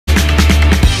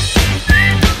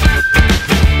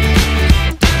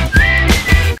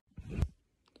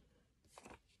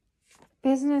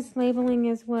Business labeling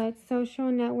is what? Social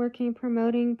networking,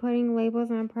 promoting, putting labels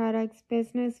on products,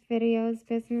 business videos,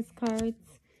 business cards.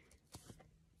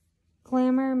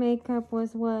 Glamour makeup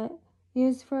was what?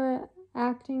 Used for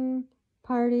acting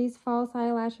parties, false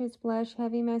eyelashes, blush,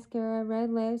 heavy mascara, red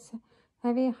lips,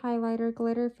 heavy highlighter,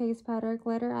 glitter face powder,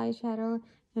 glitter eyeshadow,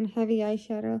 and heavy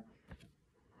eyeshadow.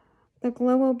 The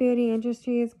global beauty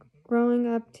industry is growing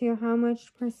up to how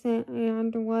much percent,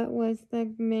 and what was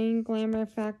the main glamour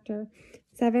factor?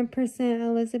 7%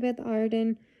 Elizabeth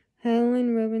Arden,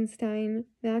 Helen Rubinstein,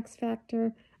 Max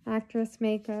Factor, actress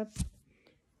makeup.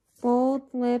 Bold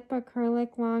lip,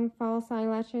 acrylic, long false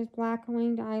eyelashes, black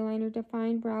winged eyeliner,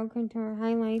 defined brow contour,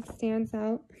 highlight stands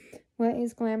out. What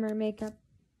is glamour makeup?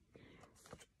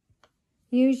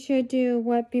 You should do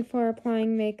what before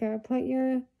applying makeup? Put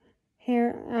your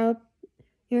hair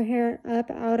up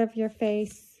out of your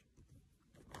face.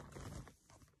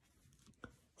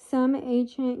 Some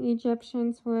ancient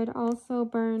Egyptians would also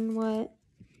burn what?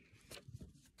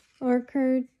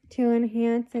 Ochre to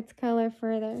enhance its color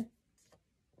further.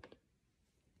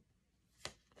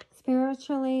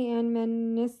 Spiritually and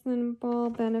medicinal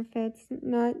benefits,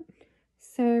 not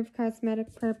serve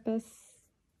cosmetic purpose.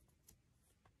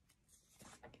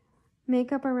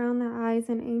 Makeup around the eyes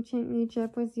in ancient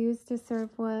Egypt was used to serve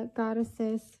what?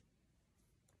 Goddesses.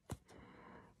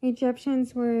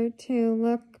 Egyptians were to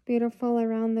look beautiful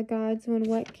around the gods when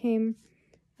what came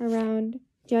around?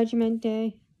 Judgment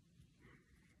Day.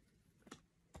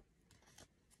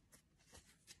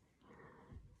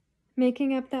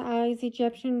 Making up the eyes,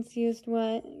 Egyptians used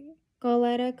what?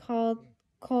 Goleta, called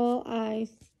kohl eyes.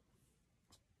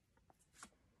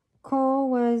 Kohl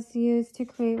was used to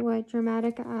create what?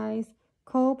 Dramatic eyes.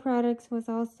 Kohl products was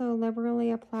also liberally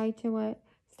applied to what?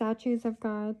 Statues of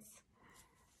gods.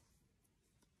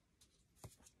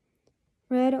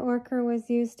 Red ochre was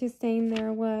used to stain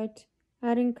their what?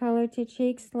 Adding color to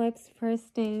cheeks, lips for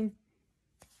stain.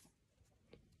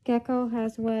 Gecko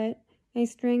has what? A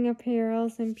string of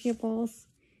pearls and pupils.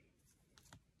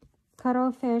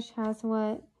 Cuttlefish has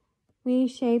what?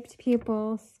 V-shaped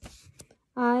pupils.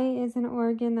 Eye is an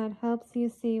organ that helps you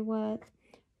see what?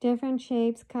 Different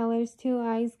shapes, colors. Two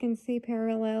eyes can see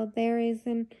parallel. There is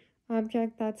an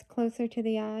object that's closer to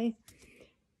the eye.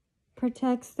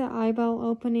 Protects the eyeball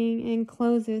opening and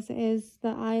closes is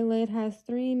the eyelid has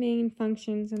three main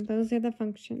functions, and those are the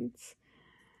functions.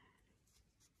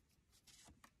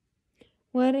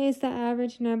 What is the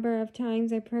average number of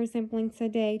times a person blinks a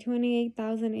day?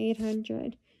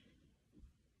 28,800.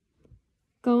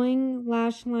 Going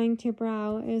lash line to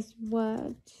brow is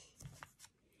what?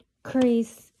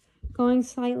 Crease. Going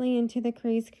slightly into the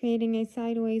crease, creating a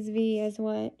sideways V is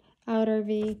what? Outer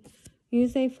V.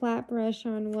 Use a flat brush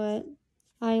on what?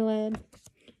 Eyelid.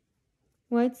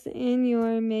 What's in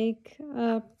your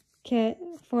makeup kit?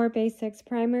 4 basics.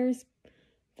 Primers,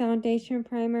 foundation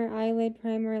primer, eyelid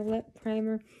primer, lip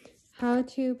primer. How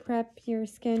to prep your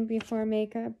skin before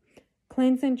makeup.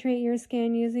 Cleanse and treat your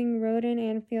skin using Rodin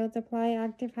and Fields. Apply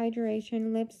active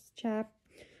hydration, lips chap.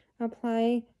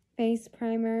 Apply face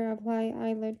primer, apply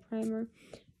eyelid primer.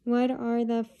 What are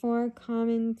the 4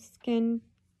 common skin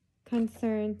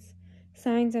concerns?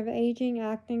 Signs of aging,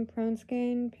 acne, prone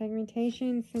skin,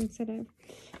 pigmentation, sensitive.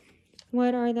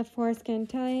 What are the 4 skin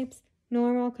types?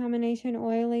 Normal, combination,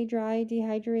 oily, dry,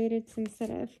 dehydrated,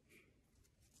 sensitive.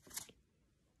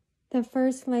 The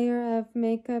first layer of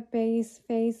makeup base,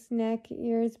 face, neck,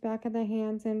 ears, back of the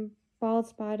hands, and bald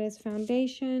spot is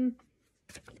foundation.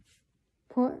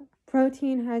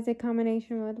 Protein has a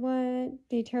combination with what?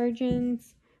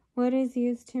 Detergents. What is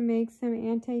used to make some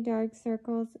anti-dark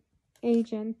circles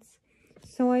agents?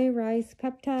 Soy, rice,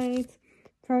 peptides.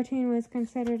 Protein was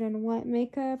considered in what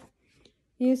makeup?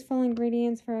 Useful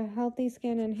ingredients for a healthy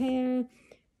skin and hair.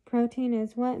 Protein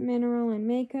is what mineral in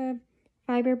makeup?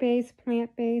 Fiber-based,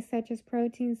 plant-based, such as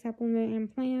protein supplement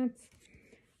and plants.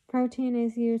 Protein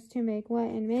is used to make what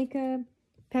in makeup?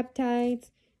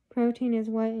 Peptides. Protein is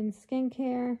what in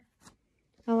skincare?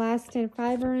 Elastin,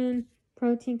 fibrin.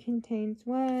 Protein contains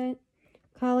what?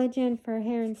 Collagen for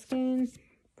hair and skin.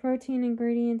 Protein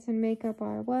ingredients in makeup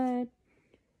are what?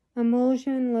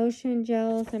 Emulsion, lotion,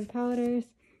 gels, and powders.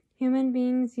 Human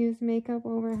beings use makeup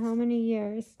over how many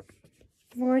years?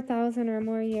 4,000 or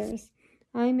more years.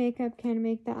 Eye makeup can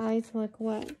make the eyes look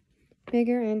what?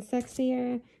 Bigger and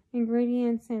sexier.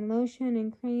 Ingredients in lotion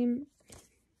and cream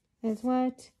is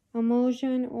what?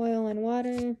 Emulsion, oil, and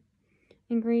water.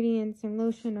 Ingredients in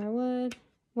lotion are what?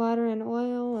 Water and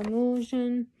oil,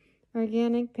 emulsion.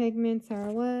 Organic pigments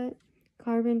are what?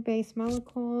 Carbon-based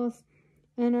molecules.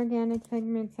 Inorganic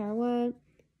pigments are what?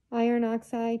 Iron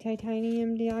oxide,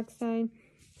 titanium dioxide.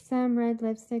 Some red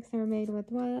lipsticks are made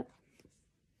with what?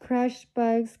 Crushed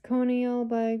bugs, conchial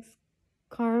bugs,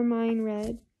 carmine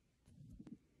red.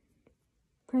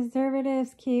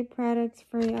 Preservatives keep products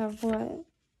free of what?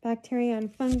 Bacteria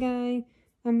and fungi.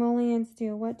 Emollients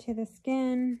do what to the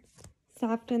skin?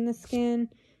 Soften the skin.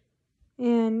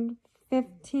 And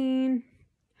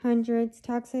 1500s,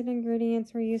 toxic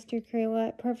ingredients were used to create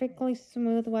what? Perfectly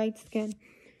smooth white skin.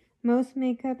 Most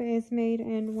makeup is made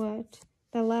in what?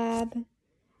 The lab.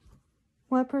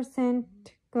 What percent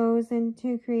goes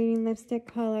into creating lipstick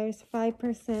colors?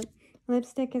 5%.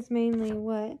 Lipstick is mainly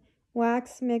what?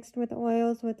 Wax mixed with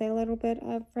oils with a little bit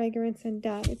of fragrance and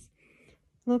dyes.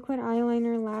 Liquid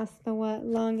eyeliner lasts the what?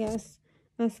 Longest.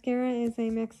 Mascara is a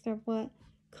mix of what?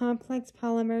 Complex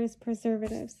polymers,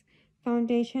 preservatives.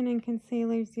 Foundation and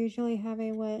concealers usually have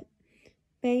a what?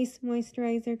 Base,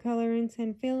 moisturizer, colorants,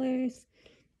 and fillers.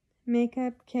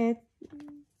 Makeup kit.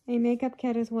 A makeup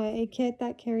kit is what? A kit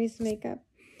that carries makeup.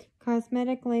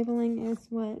 Cosmetic labeling is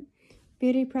what?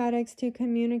 Beauty products to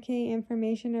communicate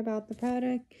information about the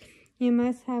product. You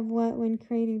must have what when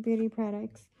creating beauty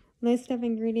products? List of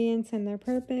ingredients and their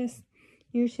purpose.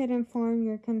 You should inform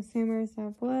your consumers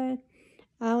of what?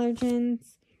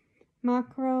 Allergens.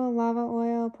 Macro lava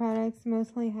oil products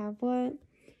mostly have what?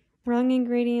 Wrong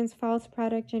ingredients, false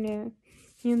product, generic.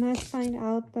 You must find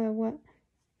out the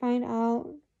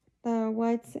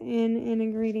what's in an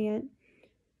ingredient.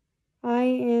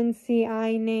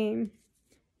 INCI name.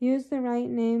 Use the right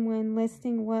name when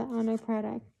listing what on a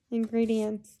product.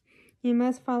 Ingredients. You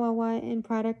must follow what in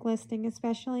product listing,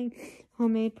 especially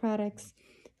homemade products.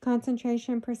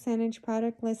 Concentration, percentage,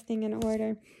 product listing, and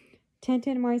order.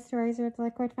 Tinted moisturizer,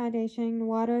 liquid foundation,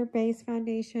 water-based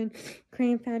foundation,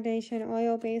 cream foundation,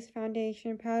 oil-based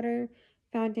foundation, powder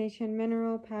foundation,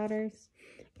 mineral powders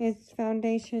is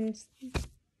foundations.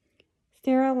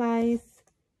 Sterilize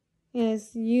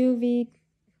is UV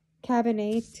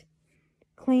cabinate.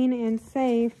 Clean and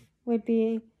safe would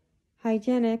be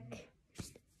hygienic.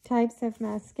 Types of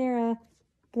mascara.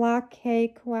 Block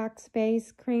cake, wax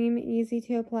base, cream, easy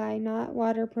to apply, not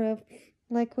waterproof.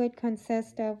 Liquid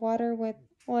consists of water with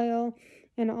oil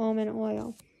and almond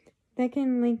oil.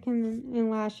 Thicken, lengthen, and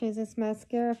lashes is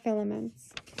mascara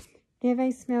filaments. Give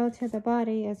a smell to the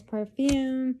body is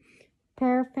perfume.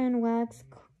 Paraffin wax,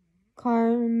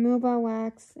 carmuba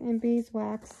wax, and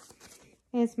beeswax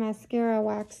is mascara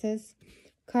waxes.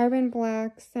 Carbon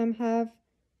black, some have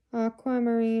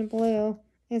aquamarine blue,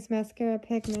 is mascara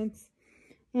pigments.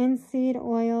 Linseed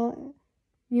oil,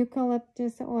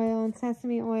 eucalyptus oil, and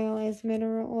sesame oil is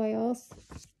mineral oils.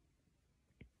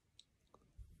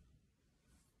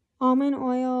 Almond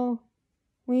oil,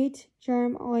 wheat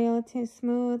germ oil to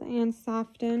smooth and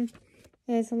soften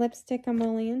is lipstick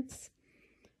emollients.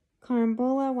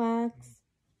 Carambola wax,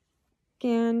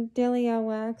 gandalia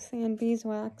wax, and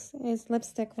beeswax is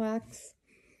lipstick wax.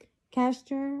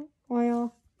 Castor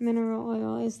oil, mineral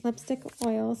oil is lipstick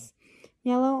oils.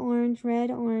 Yellow, orange,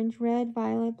 red,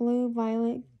 violet, blue,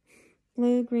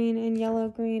 green, and yellow,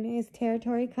 green is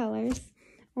territory colors.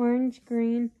 Orange,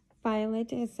 green,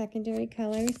 violet is secondary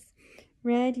colors.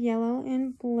 Red, yellow,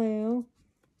 and blue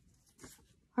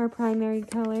are primary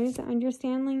colors.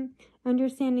 Understanding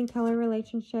color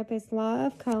relationship is law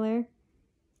of color.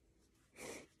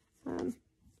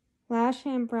 Lash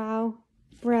and brow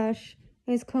brush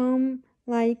is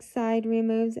comb-like side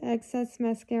removes excess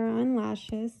mascara on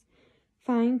lashes.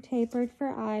 Fine tapered for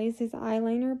eyes is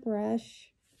eyeliner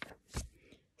brush.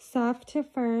 Soft to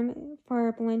firm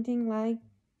for blending light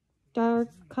dark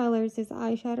colors is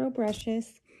eyeshadow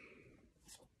brushes.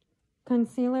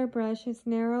 Concealer brush is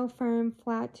narrow, firm,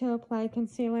 flat to apply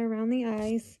concealer around the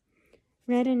eyes.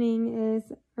 Reddening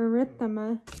is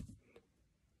erythema.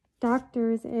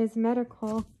 Doctors is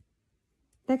medical.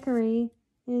 Thickery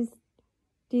is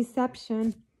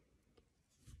deception.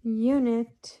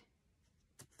 Unit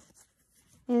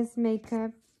is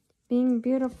makeup. Being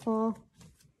beautiful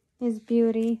is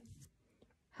beauty.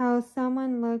 How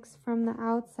someone looks from the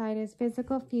outside is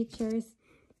physical features.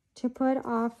 To put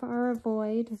off or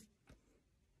avoid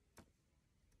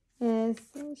is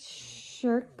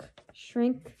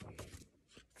shrink.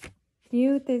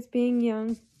 Youth is being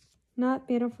young. Not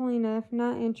beautiful enough,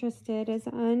 not interested is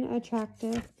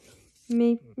unattractive.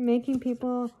 Making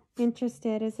people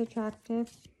interested is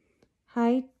attractive.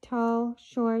 Height, tall,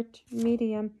 short,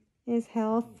 medium is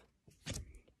health.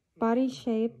 Body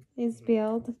shape is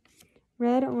build.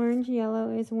 Red, orange, yellow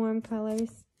is warm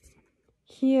colors.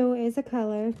 Hue is a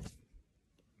color.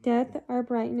 Depth or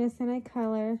brightness in a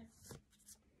color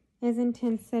is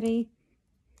intensity.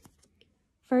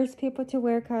 First people to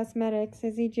wear cosmetics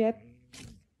is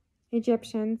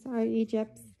Egyptians or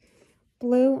Egypt.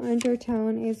 Blue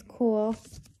undertone is cool.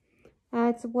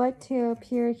 Adds what to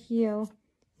pure hue?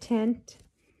 Tint.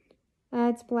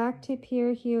 Adds black to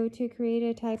pure hue to create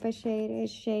a type of shade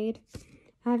is shade.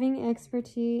 Having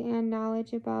expertise and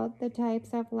knowledge about the types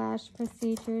of lash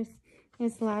procedures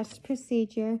is lash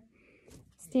procedure.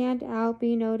 Stand out,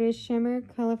 be noticed, shimmer,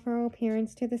 colorful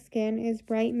appearance to the skin is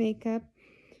bright makeup.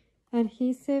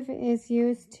 Adhesive is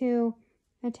used to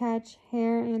attach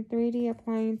hair and 3D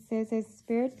appliances is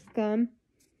spirit gum.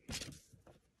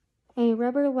 A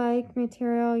rubber-like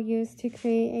material used to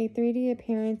create a 3D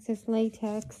appearance is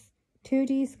latex.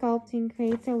 2D sculpting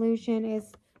creates illusion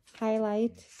is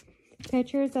highlight.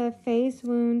 Pictures of face,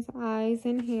 wounds, eyes,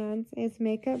 and hands is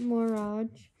makeup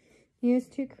mirage.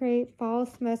 Used to create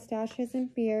false mustaches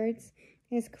and beards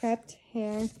is crept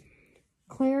hair.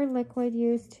 Clear liquid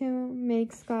used to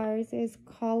make scars is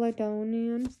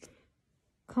collodion.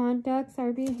 Conducts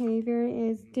or behavior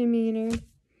is demeanor.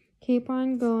 Keep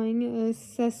on going is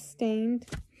sustained.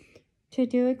 To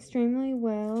do extremely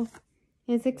well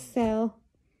is excel.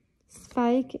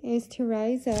 Spike is to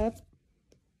rise up.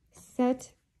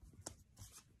 Set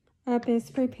up is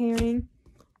preparing.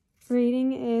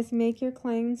 Reading is make your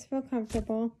clients feel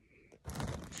comfortable.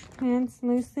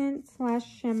 Translucent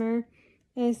 / shimmer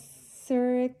is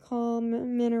spherical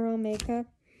mineral makeup.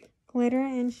 Glitter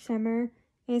and shimmer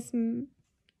is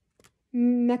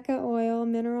mecha oil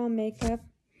mineral makeup.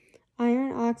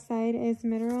 Iron oxide is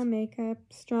mineral makeup.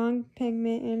 Strong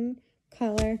pigment and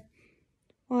color.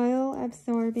 Oil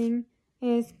absorbing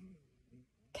is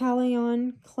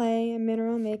Callion clay and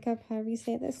mineral makeup, however you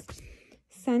say this.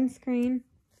 Sunscreen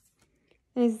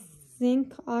is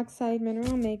zinc oxide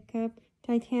mineral makeup.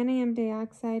 Titanium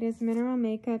dioxide is mineral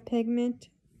makeup, pigment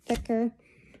thicker,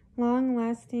 long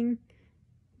lasting,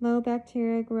 low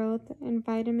bacteria growth, and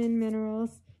vitamin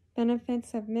minerals.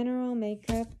 Benefits of mineral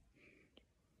makeup.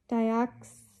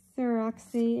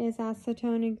 Dioxyroxy is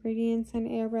acetone ingredients in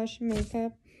airbrush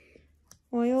makeup.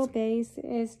 Oil base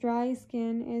is dry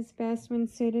skin is best when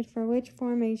suited for which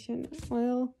formation?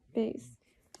 Oil base.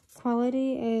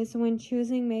 Quality is when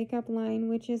choosing makeup line,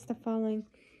 which is the following.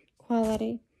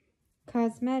 Quality.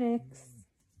 Cosmetics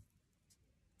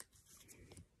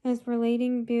is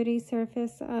relating beauty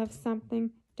surface of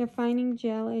something. Defining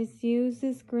gel is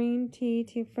uses green tea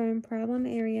to firm problem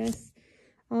areas.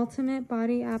 Ultimate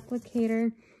body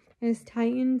applicator is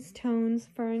tightens tones,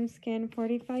 firm skin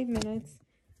 45 minutes.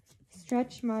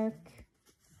 Stretch mark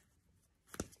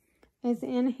is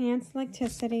enhanced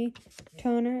elasticity.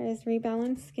 Toner is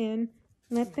rebalance skin.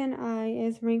 Lip and eye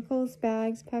is wrinkles,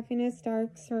 bags, puffiness,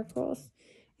 dark circles.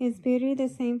 Is beauty the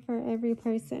same for every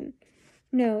person?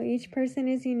 No, each person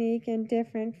is unique and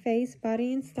different. Face,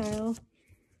 body, and style.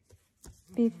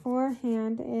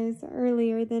 Beforehand is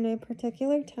earlier than a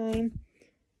particular time.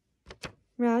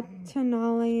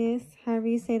 Rationalis, however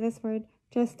you say this word,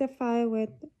 justify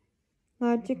with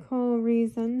logical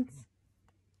reasons.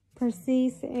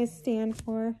 Persist is stand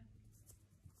for.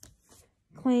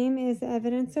 Claim is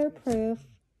evidence or proof.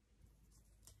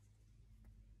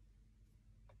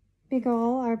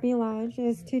 Beguile or belodge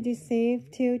is to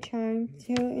deceive, to charm,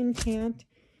 to enchant.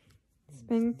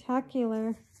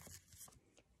 Spectacular.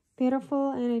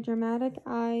 Beautiful in a dramatic,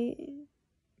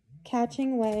 eye-catching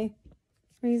way.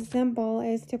 Resemble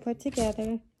is to put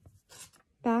together.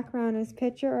 Background is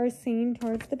picture or scene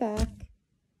towards the back.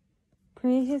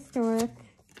 Prehistoric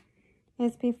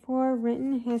is before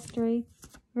written history.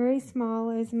 Very small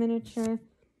is miniature.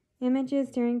 Images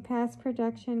during past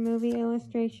production. Movie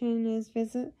illustration is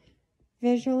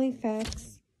visual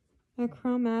effects. A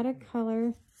chromatic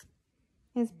color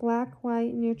is black,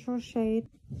 white, neutral shade.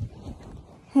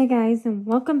 Hey guys, and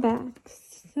welcome back.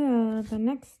 So the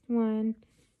next one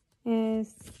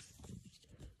is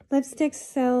lipstick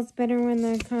sells better when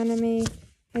the economy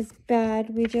is bad.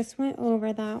 We just went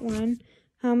over that one.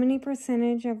 How many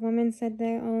percentage of women said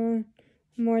they own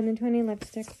more than 20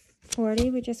 lipsticks? 40.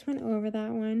 We just went over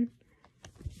that one.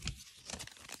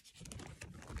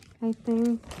 I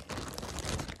think.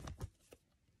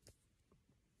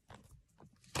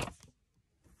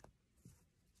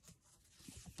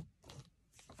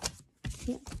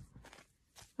 Yeah.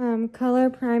 Color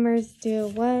primers do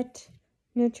what?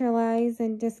 Neutralize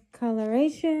and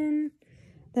discoloration.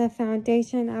 The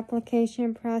foundation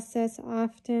application process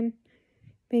often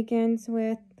begins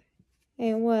with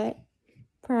a what?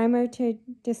 Primer to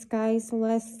disguise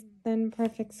less than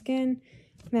perfect skin.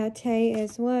 Matte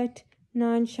is what?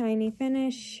 Non-shiny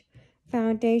finish.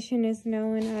 Foundation is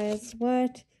known as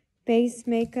what? Base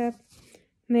makeup.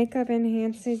 Makeup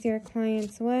enhances your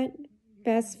client's what?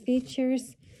 Best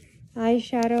features.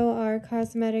 Eyeshadow are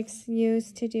cosmetics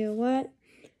used to do what?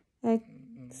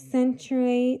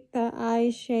 accentuate the eye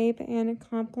shape and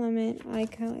complement eye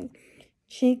color.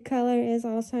 Cheek color is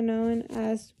also known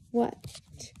as what?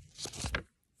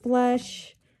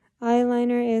 Blush.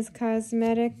 Eyeliner is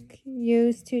cosmetic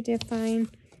used to define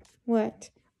what?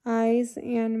 Eyes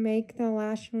and make the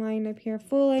lash line appear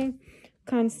fully.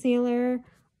 Concealer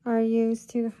are used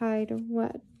to hide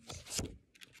what?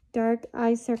 Dark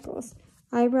eye circles.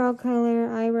 Eyebrow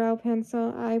color, eyebrow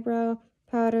pencil, eyebrow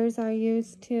powders are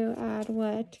used to add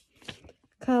what?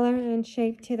 Color and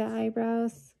shape to the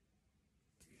eyebrows.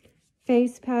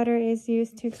 Face powder is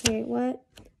used to create what?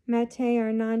 Matte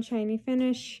or non-shiny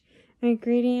finish.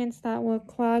 Ingredients that will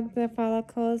clog the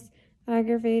follicles,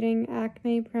 aggravating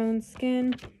acne-prone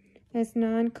skin is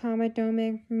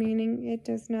non-comedomic, meaning it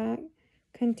does not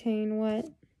contain what?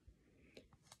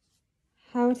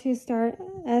 How to start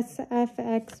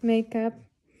SFX makeup.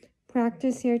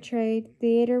 Practice your trade.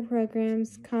 Theater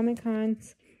programs.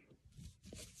 Comic-Cons.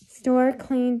 Store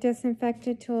clean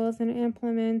disinfected tools and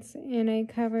implements in a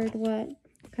covered what?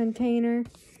 Container.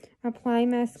 Apply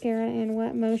mascara in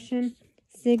what motion?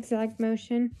 Zigzag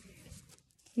motion.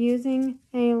 Using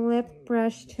a lip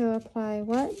brush to apply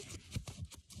what?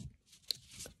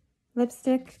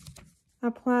 Lipstick.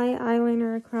 Apply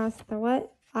eyeliner across the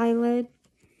what? Eyelid.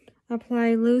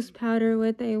 Apply loose powder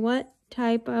with a what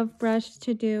type of brush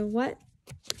to do what?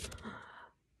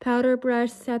 Powder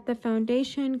brush set the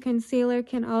foundation. Concealer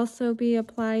can also be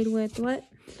applied with what?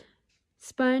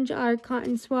 Sponge or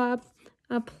cotton swab.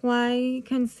 Apply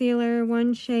concealer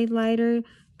 1 shade lighter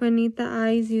beneath the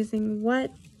eyes using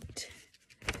what?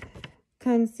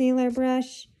 Concealer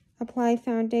brush. Apply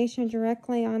foundation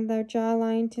directly on the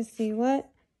jawline to see what?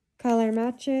 Color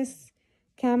matches.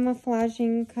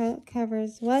 Camouflaging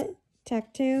covers what?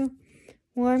 Tattoo.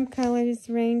 Warm colors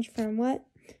range from what?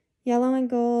 Yellow and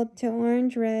gold to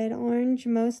orange red, orange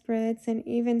most reds, and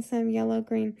even some yellow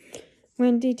green.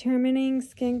 When determining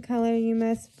skin color, you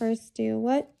must first do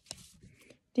what?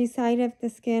 Decide if the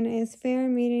skin is fair,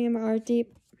 medium, or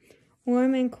deep.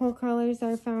 Warm and cool colors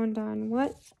are found on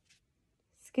what?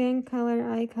 Skin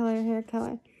color, eye color, hair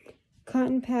color.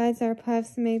 Cotton pads or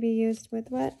puffs may be used with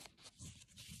what?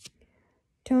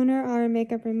 Toner or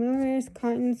makeup removers.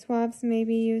 Cotton swabs may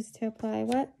be used to apply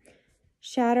what?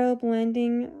 Shadow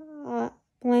blending,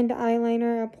 blend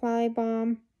eyeliner, apply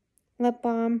balm, lip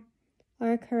balm,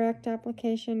 or correct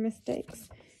application mistakes.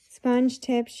 Sponge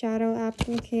tip shadow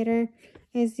applicator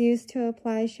is used to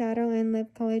apply shadow and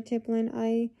lip color to blend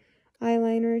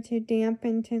eyeliner to damp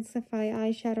intensify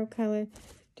eyeshadow color.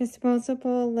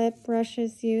 Disposable lip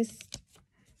brushes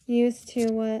used to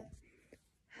what?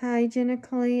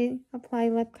 Hygienically apply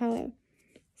lip color.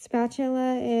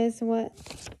 Spatula is what?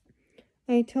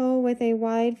 A tool with a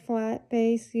wide flat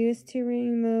base used to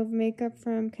remove makeup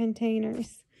from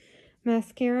containers.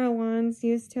 Mascara wands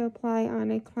used to apply on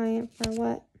a client for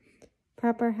what?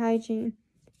 Proper hygiene.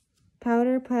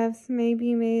 Powder puffs may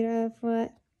be made of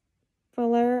what?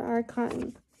 Velour or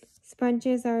cotton.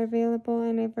 Sponges are available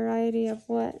in a variety of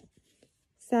what?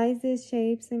 Sizes,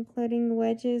 shapes, including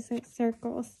wedges and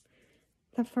circles.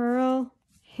 The ferrule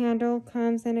handle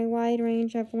comes in a wide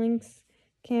range of lengths,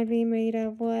 can be made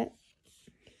of what?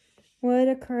 Wood,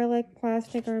 acrylic,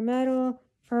 plastic, or metal.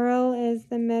 Ferrule is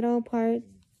the metal part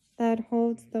that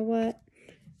holds the what?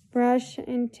 Brush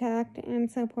intact and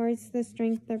supports the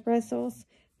strength of bristles.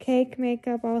 Cake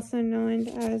makeup, also known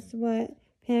as what?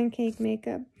 Pancake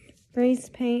makeup. Grease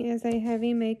paint is a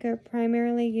heavy makeup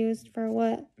primarily used for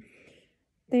what?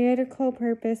 Theatrical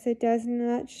purpose. It does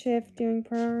not shift during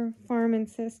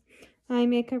performances. Eye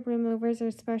makeup removers are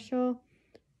special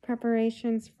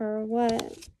preparations for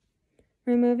what?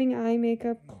 Removing eye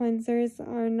makeup. Cleansers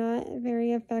are not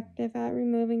very effective at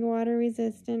removing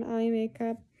water-resistant eye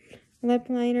makeup. Lip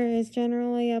liner is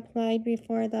generally applied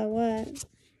before the what?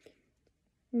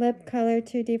 Lip color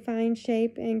to define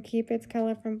shape and keep its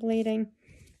color from bleeding.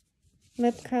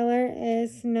 Lip color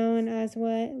is known as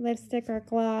what? Lipstick or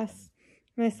gloss.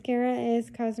 Mascara is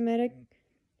cosmetic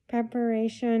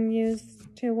preparation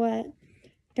used to what?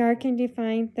 Darken,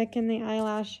 define, thicken the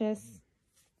eyelashes.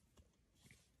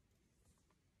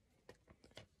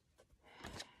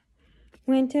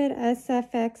 When did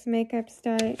SFX makeup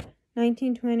start?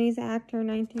 1920s, actor,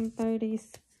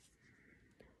 1930s.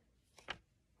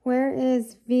 Where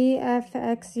is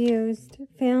VFX used?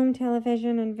 Film,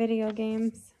 television, and video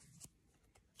games.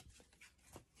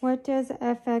 What does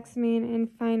FX mean in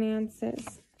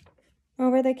finances?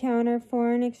 Over-the-counter,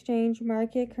 foreign exchange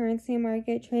market, currency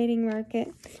market, trading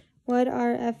market. What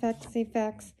are FX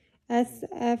effects?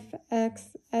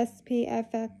 SFX,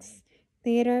 SPFX.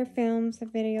 Theater, films,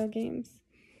 video games.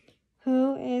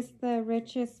 Who is the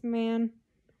richest man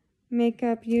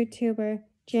makeup YouTuber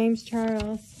James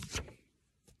Charles.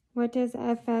 What does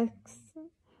SFX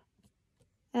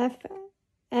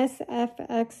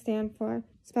stand for?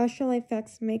 Special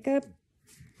Effects Makeup.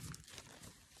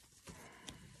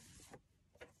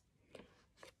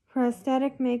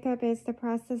 Prosthetic makeup is the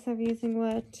process of using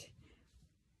what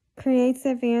creates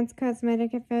advanced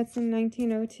cosmetic effects in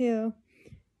 1902.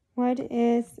 What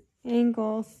is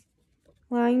angles?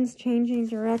 Lines changing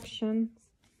directions.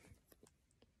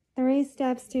 3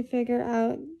 steps to figure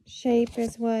out shape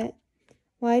is what?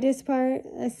 Widest part,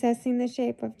 assessing the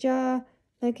shape of jaw,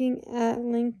 looking at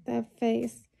length of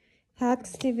face.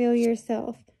 Hacks to view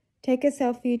yourself. Take a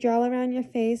selfie, draw around your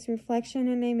face, reflection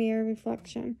in a mirror,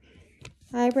 reflection.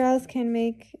 Eyebrows can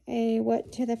make a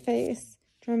what to the face?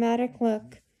 Dramatic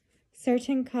look.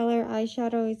 Certain color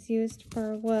eyeshadow is used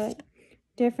for what?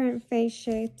 Different face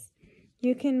shapes.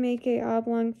 You can make a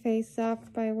oblong face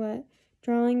soft by what?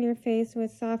 Drawing your face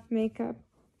with soft makeup.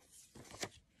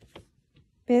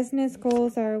 Business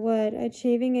goals are what?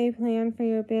 Achieving a plan for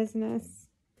your business.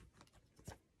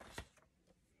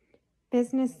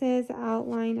 Businesses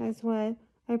outline as what?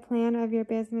 A plan of your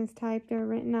business typed or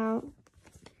written out.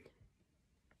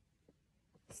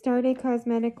 Start a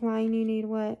cosmetic line, you need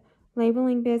what?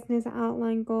 Labeling business,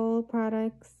 outline, goal,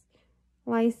 products,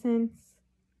 license,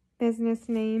 business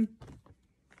name.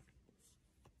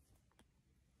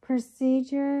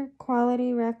 Procedure,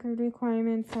 quality record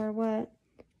requirements are what?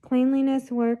 Cleanliness,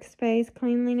 workspace,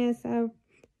 cleanliness of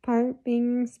part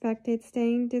being inspected,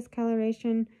 stain,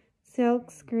 discoloration, silk,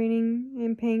 screening,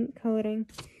 and paint coating.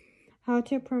 How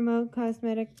to promote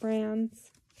cosmetic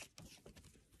brands.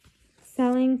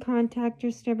 Selling, contact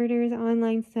distributors,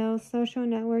 online sales, social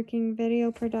networking, video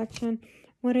production.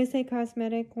 What is a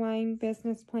cosmetic line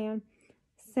business plan?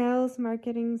 Sales,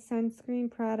 marketing, sunscreen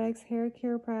products, hair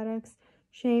care products,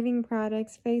 shaving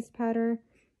products, face powder,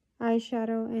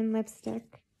 eyeshadow, and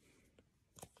lipstick.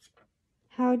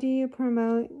 How do you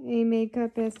promote a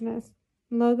makeup business?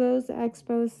 Logos,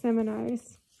 expos,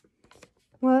 seminars.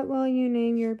 What will you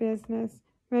name your business?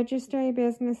 Register a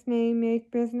business name, make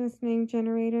business name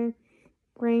generator,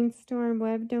 brainstorm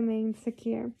web domain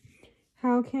secure.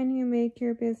 How can you make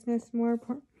your business more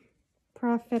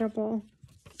profitable?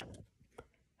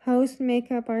 Host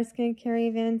makeup or skincare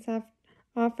events,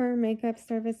 offer makeup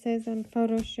services and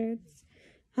photo shoots.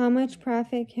 How much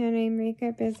profit can a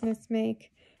makeup business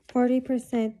make?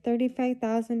 40%,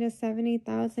 $35,000 to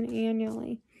 $70,000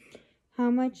 annually.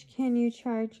 How much can you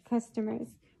charge customers?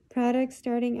 Products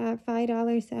starting at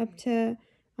 $5 up to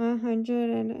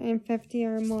 $150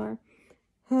 or more.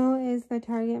 Who is the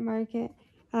target market?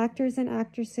 Actors and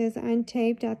actresses,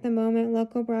 untaped at the moment,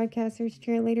 local broadcasters,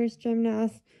 cheerleaders,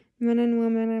 gymnasts, men and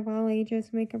women of all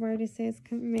ages, makeup artists,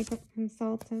 makeup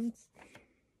consultants.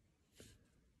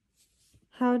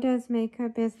 How does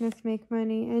makeup business make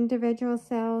money? Individual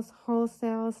sales,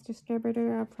 wholesales,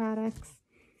 distributor of products.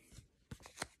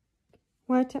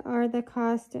 What are the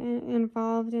costs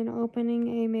involved in opening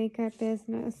a makeup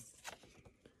business?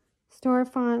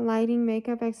 Storefront, lighting,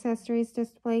 makeup accessories,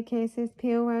 display cases,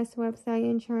 POS, website,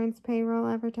 insurance, payroll,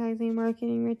 advertising,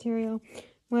 marketing material.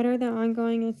 What are the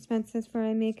ongoing expenses for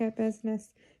a makeup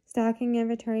business? Stocking,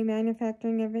 inventory,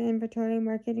 manufacturing of inventory,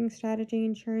 marketing strategy,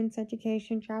 insurance,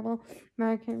 education, travel,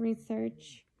 market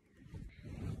research.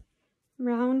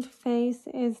 Round face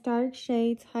is dark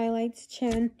shades, highlights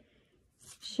chin.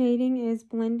 Shading is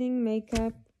blending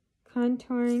makeup.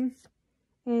 Contouring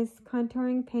is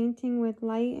contouring, painting with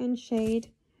light and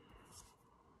shade.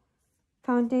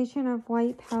 Foundation of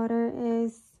white powder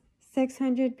is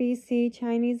 600 BC,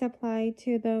 Chinese applied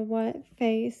to the what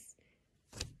face.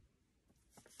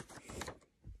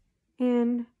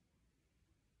 In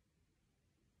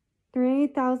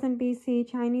 3000 BC,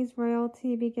 Chinese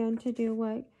royalty began to do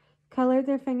what? Color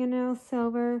their fingernails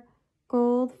silver,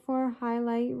 gold for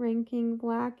highlight ranking,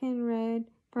 black and red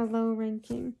for low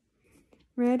ranking.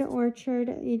 Red Orchard,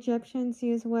 Egyptians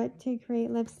use what to create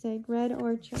lipstick? Red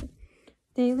Orchard.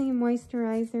 Daily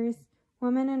moisturizers.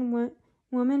 Women and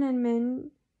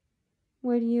men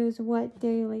would use what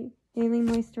daily? Daily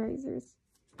moisturizers.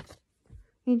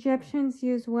 Egyptians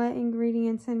use what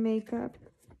ingredients in makeup?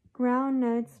 Ground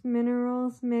nuts,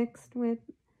 minerals mixed with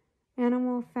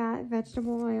animal fat,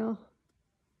 vegetable oil.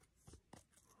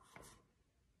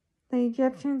 The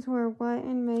Egyptians were what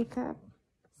in makeup?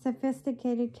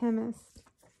 Sophisticated chemists.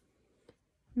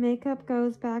 Makeup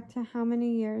goes back to how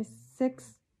many years?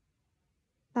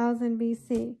 6,000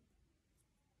 BC.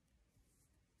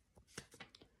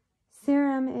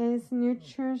 Serum is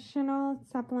nutritional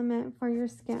supplement for your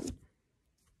skin.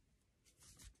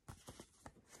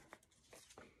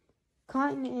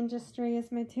 Cotton industry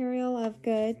is material of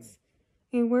goods.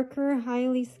 A worker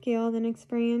highly skilled and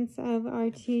experienced of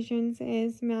artisans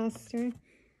is master.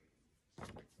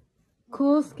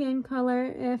 Cool skin color.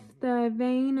 If the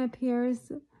vein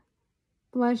appears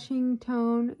blushing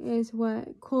tone is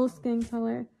what? Cool skin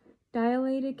color.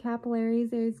 Dilated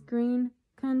capillaries is green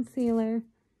concealer.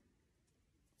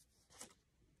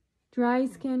 Dry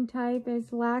skin type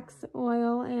is lacks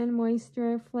oil and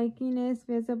moisture, flakiness,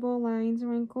 visible lines,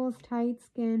 wrinkles, tight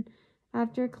skin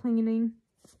after cleaning.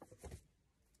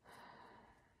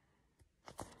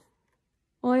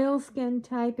 Oil skin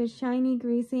type is shiny,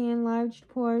 greasy, enlarged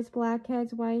pores,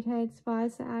 blackheads, whiteheads,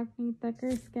 spots, acne,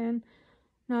 thicker skin,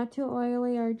 not too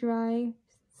oily or dry,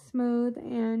 smooth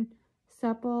and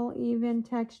supple, even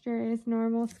texture is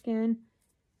normal skin.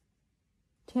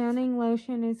 Tanning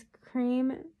lotion is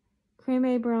creme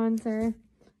bronzer.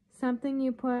 Something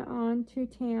you put on to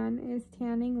tan is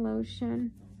tanning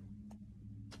lotion.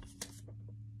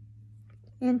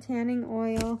 And tanning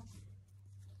oil.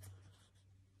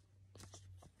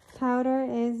 Powder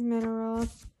is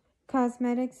minerals.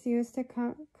 Cosmetics used to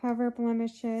cover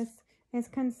blemishes is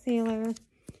concealer.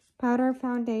 Powder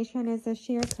foundation is a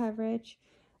sheer coverage.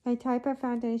 A type of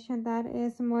foundation that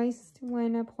is moist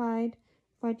when applied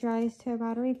but dries to a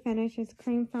powdery finish is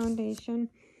cream foundation.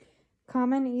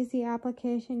 Common easy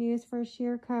application used for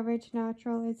sheer coverage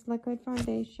natural is liquid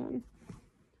foundation.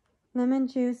 Lemon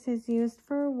juice is used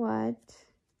for what?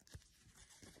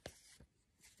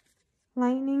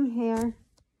 Lightening hair.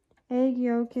 Egg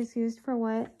yolk is used for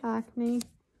what? Acne.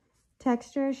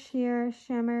 Texture, sheer,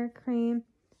 shimmer, cream,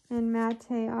 and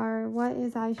matte are what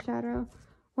is eyeshadow?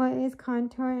 What is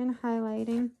contour and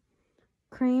highlighting?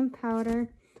 Cream powder.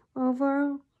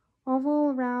 Oval,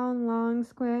 round, long,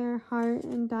 square, heart,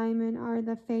 and diamond are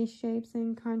the face shapes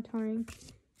in contouring.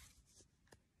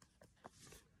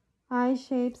 Eye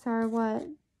shapes are what?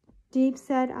 Deep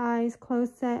set eyes,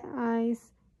 close set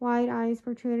eyes, wide eyes,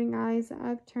 protruding eyes,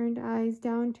 upturned eyes,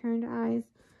 downturned eyes,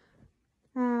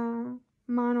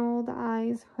 monoid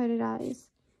eyes, hooded eyes.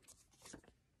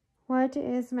 What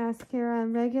is mascara?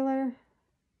 Regular,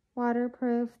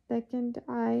 waterproof, thickened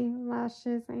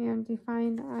eyelashes, and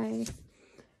defined eyes.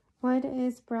 What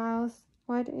is brows?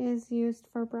 What is used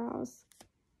for brows?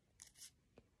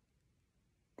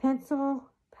 Pencil,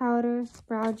 powder,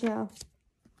 brow gel.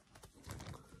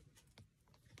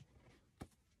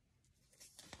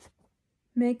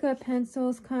 Makeup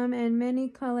pencils come in many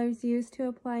colors used to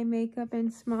apply makeup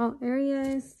in small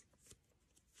areas.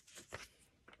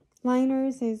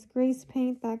 Liners is grease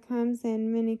paint that comes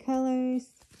in many colors.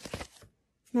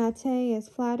 Matte is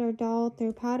flat or dull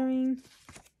through powdering.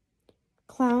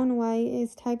 Clown white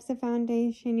is types of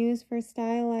foundation used for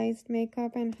stylized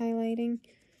makeup and highlighting.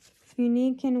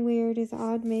 Unique and weird is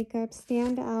odd makeup.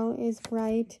 Stand out is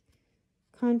bright.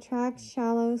 Contract,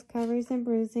 shallows, covers, and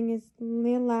bruising is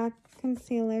lilac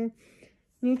concealer.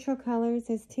 Neutral colors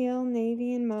is teal,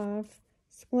 navy, and mauve.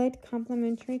 Split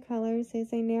complementary colors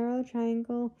is a narrow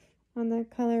triangle on the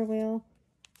color wheel.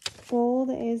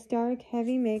 Bold is dark,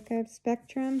 heavy makeup.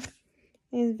 Spectrum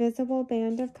is visible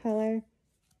band of color.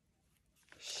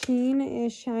 Sheen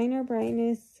is shine or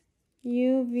brightness.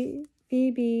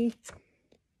 UVB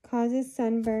causes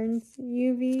sunburns.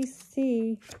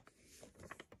 UVC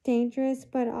dangerous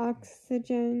but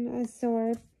oxygen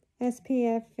absorb.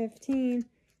 SPF 15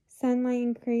 sunlight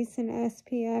increase in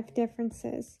SPF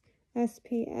differences.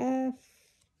 SPF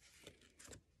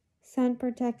sun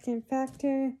protectant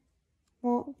factor.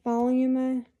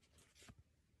 Volume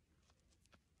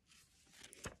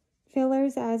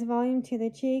fillers adds volume to the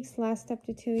cheeks, last up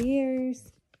to 2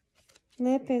 years.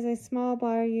 Lip is a small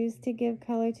bar used to give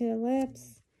color to the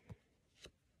lips.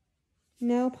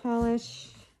 Nail polish,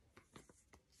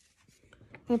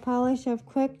 a polish of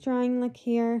quick drying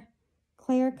lacquer,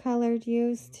 clear colored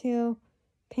used to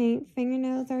paint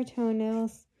fingernails or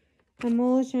toenails.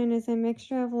 Emulsion is a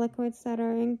mixture of liquids that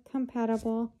are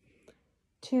incompatible.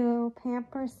 To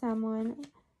pamper someone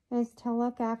is to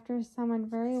look after someone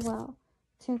very well.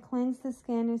 To cleanse the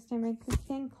skin is to make the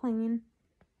skin clean.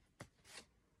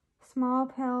 Small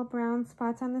pale brown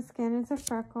spots on the skin is a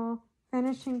freckle.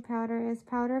 Finishing powder is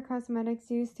powder cosmetics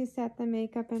used to set the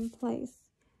makeup in place.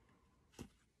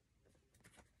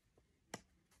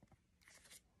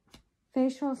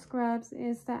 Facial scrubs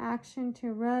is the action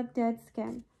to rub dead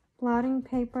skin. Blotting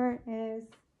paper is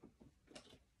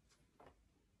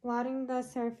blotting the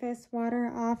surface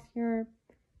water off your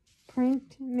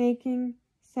print-making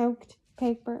soaked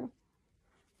paper.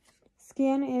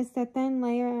 Skin is the thin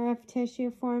layer of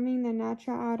tissue forming the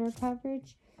natural outer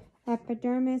coverage.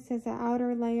 Epidermis is the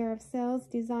outer layer of cells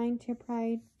designed to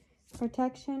provide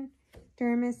protection.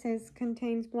 Dermis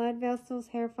contains blood vessels,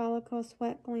 hair follicles,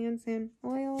 sweat glands, and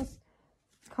oils.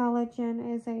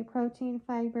 Collagen is a protein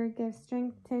fiber, gives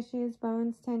strength tissues,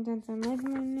 bones, tendons, and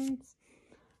ligaments.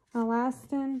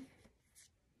 Elastin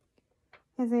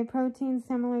is a protein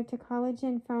similar to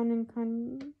collagen found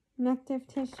in connective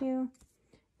tissue.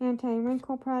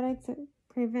 Anti-wrinkle products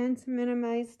prevents,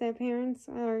 minimize the appearance,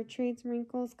 or treats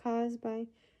wrinkles caused by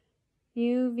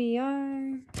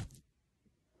UVR.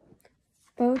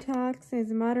 Botox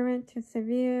is moderate to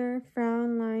severe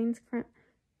frown lines,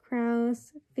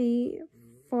 crow's feet,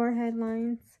 forehead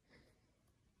lines.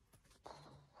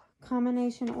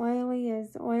 Combination oily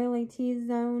is oily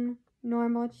T-zone,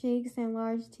 normal cheeks, and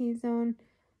large T-zone,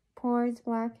 pores,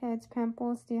 blackheads,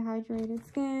 pimples, dehydrated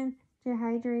skin.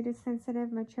 Dehydrated,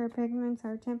 sensitive, mature pigments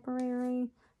are temporary.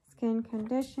 Skin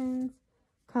conditions.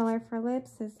 Color for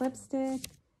lips is lipstick,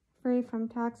 free from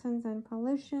toxins and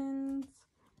pollutions.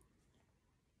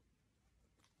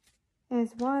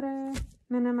 Is water,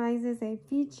 minimizes a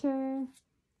feature.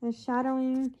 Is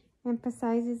shadowing,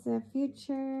 emphasizes a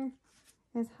feature.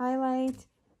 Is highlight,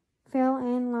 fill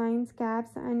in lines,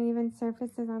 gaps, uneven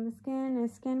surfaces on the skin.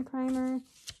 Is skin primer,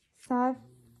 soft,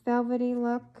 velvety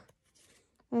look.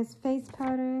 Is face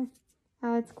powder,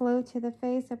 adds glow to the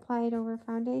face, applied over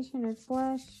foundation. Is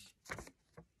blush.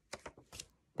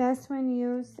 Best when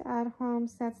used at home,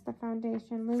 sets the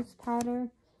foundation. Loose powder,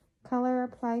 color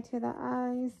applied to the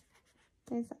eyes.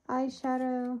 Is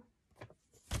eyeshadow,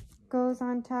 goes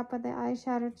on top of the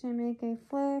eyeshadow to make a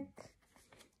flick.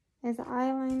 Is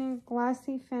eyeliner,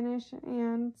 glossy finish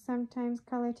and sometimes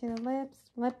color to the lips.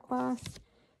 Lip gloss,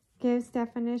 gives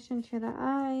definition to the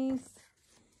eyes.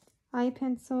 Eye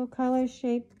pencil, color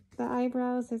shape the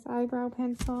eyebrows. Is eyebrow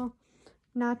pencil.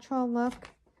 Natural look,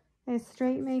 is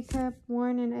straight makeup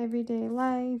worn in everyday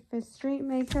life. Is street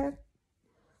makeup.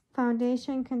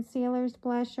 Foundation, concealers,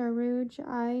 blush or rouge,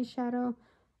 eyeshadow,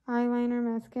 eyeliner,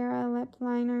 mascara, lip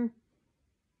liner,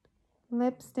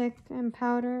 lipstick, and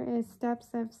powder. Is steps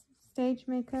of stage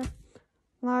makeup.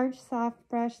 Large soft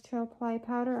brush to apply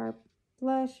powder or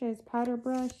blush. Is powder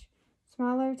brush.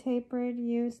 Smaller tapered,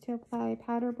 used to apply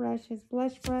powder brush. Is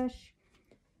blush brush.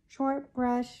 Short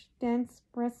brush, dense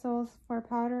bristles for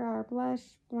powder or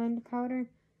blush, blend powder.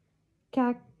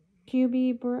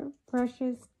 QB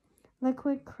brushes.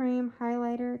 Liquid cream,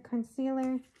 highlighter,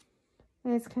 concealer.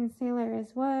 Is concealer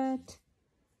is what?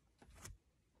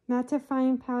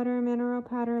 Mattifying powder, mineral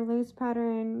powder, loose powder,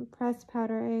 and pressed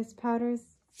powder. Is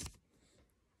powders.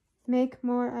 Make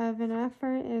more of an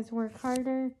effort. Is work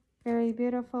harder. Very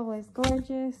beautiful is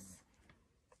gorgeous.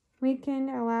 Weakened,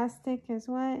 elastic is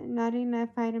what? Not enough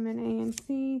vitamin A and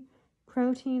C.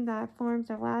 Protein that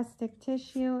forms elastic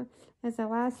tissue is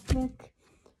elastic.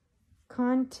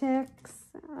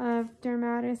 Context of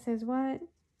dermatitis is what?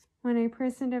 When a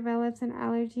person develops an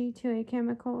allergy to a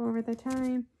chemical over the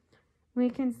time.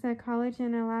 Weakens the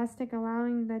collagen elastic,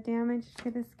 allowing the damage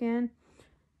to the skin.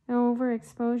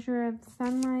 Overexposure of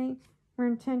sunlight.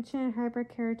 Retention,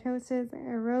 hyperkeratosis,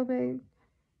 aerobic,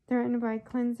 threatened by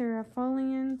cleanser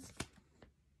effulgence.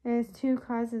 Is 2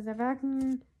 causes of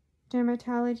acne.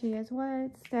 Dermatology is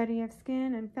what? Study of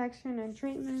skin, infection, and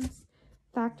treatments.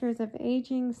 Factors of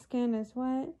aging. Skin is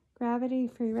what? Gravity,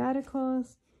 free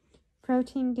radicals.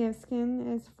 Protein gives skin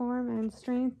is form and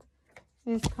strength.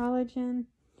 Is collagen.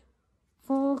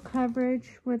 Full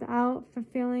coverage without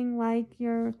feeling like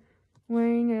you're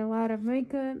wearing a lot of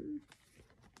makeup.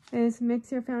 Is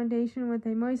mix your foundation with a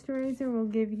moisturizer, will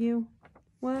give you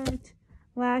what?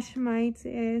 Lash mites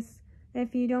is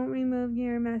if you don't remove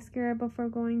your mascara before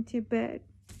going to bed.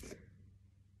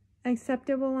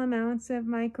 Acceptable amounts of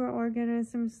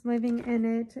microorganisms living in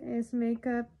it. Is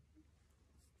makeup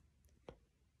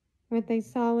with a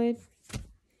solid.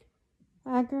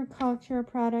 Agriculture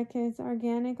product is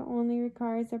organic, only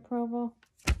requires approval.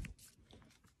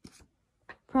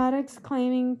 Products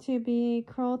claiming to be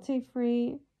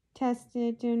cruelty-free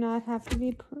tested do not have to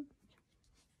be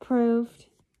proved.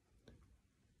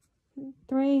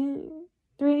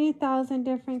 3,000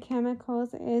 different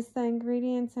chemicals is the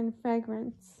ingredients in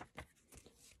fragrance.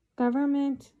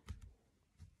 Government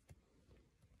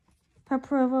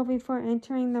approval before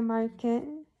entering the market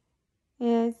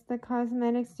is the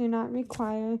cosmetics do not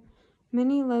require.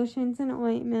 Many lotions and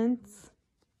ointments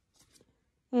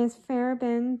is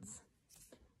parabens.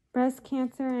 Breast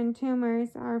cancer and tumors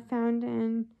are found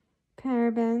in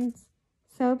parabens.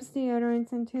 Soaps,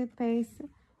 deodorants, and toothpaste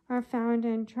are found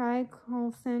in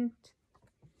triclosan.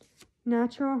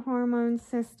 Natural hormone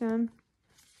system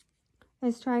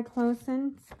is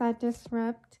triclosans that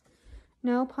disrupt.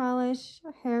 No polish,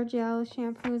 hair gel,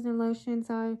 shampoos, and lotions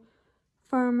are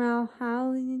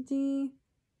formaldehyde.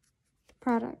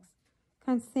 products.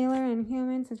 Concealer in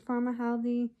humans is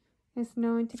formaldehyde, is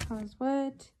known to cause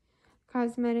what?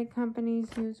 Cosmetic companies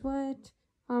use what?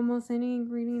 Almost any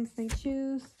ingredients they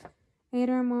choose. 8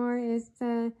 or more is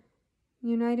the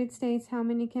United States. How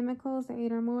many chemicals?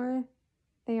 8 or more.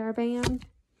 They are banned.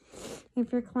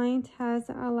 If your client has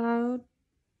allowed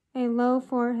a low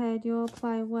forehead, you'll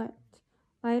apply what?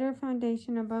 Lighter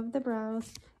foundation above the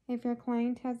brows. If your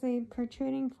client has a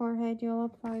protruding forehead, you'll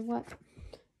apply what?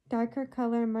 Darker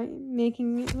color,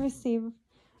 making it receive.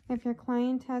 If your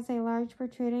client has a large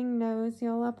protruding nose,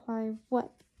 you'll apply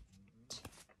what?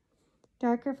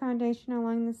 Darker foundation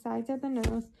along the sides of the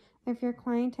nose. If your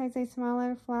client has a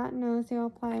smaller, flat nose, you'll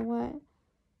apply what?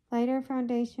 Lighter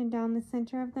foundation down the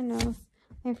center of the nose.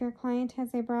 If your client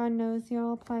has a broad nose,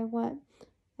 you'll apply what?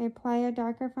 Apply a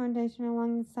darker foundation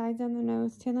along the sides of the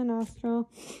nose to the nostril.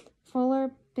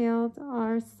 Fuller build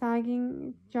or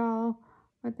sagging jaw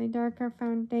with a darker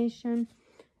foundation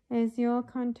is you'll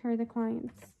contour the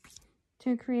clients.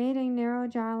 To create a narrow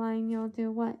jawline, you'll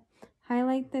do what?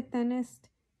 Highlight the thinnest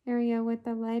area with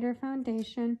a lighter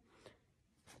foundation.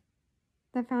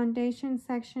 The foundation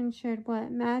section should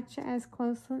what? Match as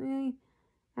closely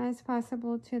as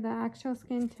possible to the actual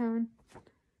skin tone.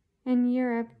 In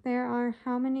Europe, there are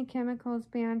how many chemicals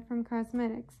banned from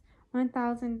cosmetics?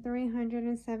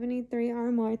 1,373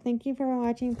 or more. Thank you for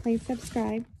watching. Please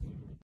subscribe.